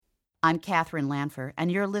I'm Catherine Lanfer,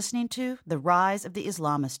 and you're listening to The Rise of the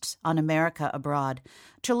Islamists on America Abroad.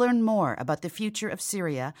 To learn more about the future of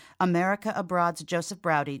Syria, America Abroad's Joseph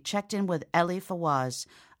Braude checked in with Elie Fawaz,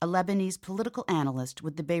 a Lebanese political analyst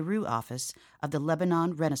with the Beirut office of the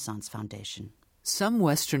Lebanon Renaissance Foundation. Some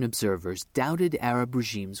Western observers doubted Arab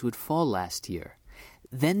regimes would fall last year,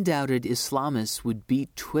 then doubted Islamists would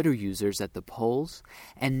beat Twitter users at the polls,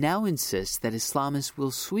 and now insist that Islamists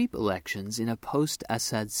will sweep elections in a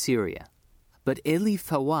post-Assad Syria. But Elie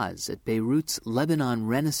Fawaz at Beirut's Lebanon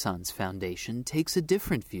Renaissance Foundation takes a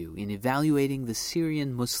different view in evaluating the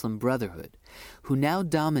Syrian Muslim Brotherhood, who now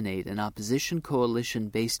dominate an opposition coalition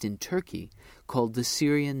based in Turkey called the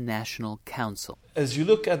Syrian National Council. As you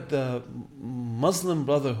look at the Muslim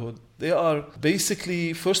Brotherhood, they are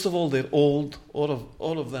basically, first of all, they're old.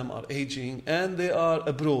 All of them are aging, and they are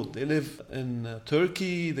abroad. They live in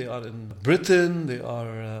Turkey, they are in Britain, they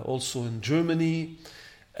are also in Germany.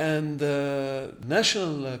 And the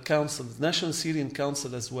National Council, the National Syrian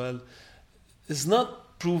Council as well, is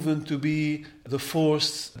not proven to be the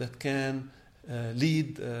force that can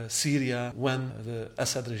lead Syria when the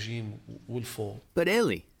Assad regime will fall. But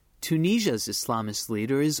Elie, Tunisia's Islamist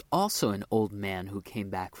leader is also an old man who came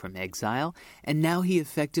back from exile, and now he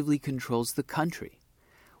effectively controls the country.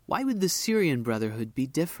 Why would the Syrian Brotherhood be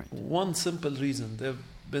different? One simple reason. They've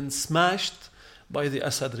been smashed by the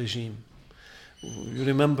Assad regime. You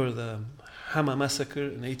remember the Hama massacre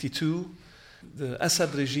in 1982? The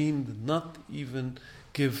Assad regime did not even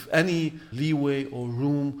give any leeway or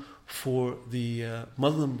room for the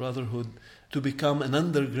Muslim Brotherhood to become an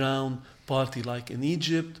underground party like in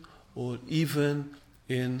Egypt or even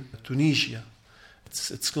in Tunisia.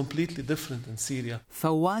 It's completely different in Syria.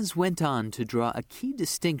 Fawaz went on to draw a key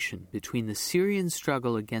distinction between the Syrian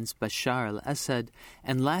struggle against Bashar al-Assad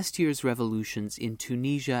and last year's revolutions in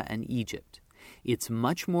Tunisia and Egypt. It's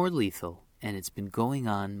much more lethal, and it's been going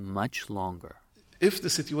on much longer. If the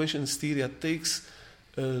situation in Syria takes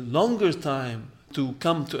a longer time to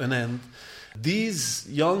come to an end, these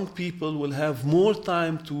young people will have more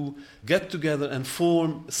time to get together and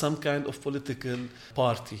form some kind of political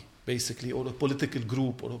party, basically, or a political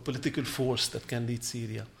group or a political force that can lead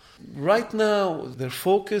Syria. Right now, their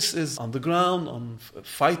focus is on the ground, on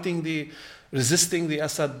resisting the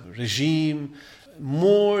Assad regime,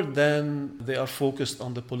 more than they are focused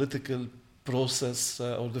on the political process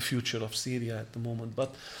or the future of Syria at the moment.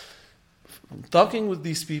 But talking with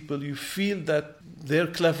these people, you feel that they're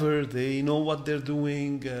clever, they know what they're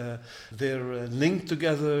doing, they're linked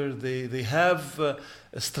together, they have a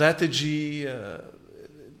strategy.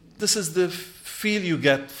 This is the feel you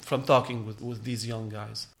get from talking with these young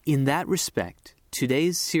guys. In that respect,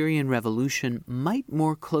 today's Syrian revolution might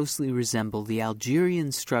more closely resemble the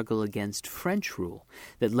Algerian struggle against French rule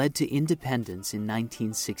that led to independence in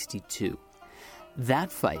 1962.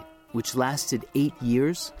 That fight, which lasted 8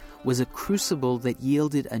 years, was a crucible that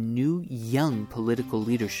yielded a new, young political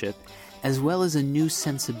leadership, as well as a new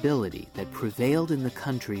sensibility that prevailed in the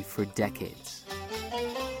country for decades.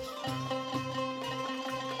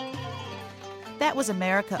 That was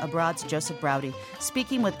America Abroad's Joseph Braude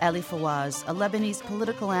speaking with Elie Fawaz, a Lebanese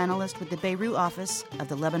political analyst with the Beirut office of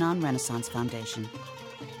the Lebanon Renaissance Foundation.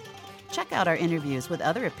 Check out our interviews with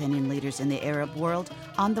other opinion leaders in the Arab world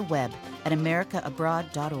on the web at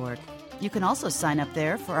americaabroad.org. You can also sign up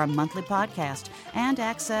there for our monthly podcast and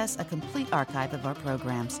access a complete archive of our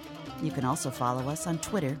programs. You can also follow us on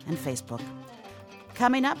Twitter and Facebook.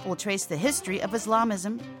 Coming up, we'll trace the history of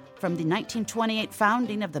Islamism from the 1928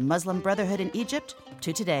 founding of the Muslim Brotherhood in Egypt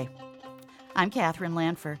to today. I'm Catherine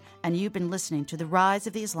Lanfer, and you've been listening to The Rise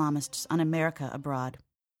of the Islamists on America Abroad.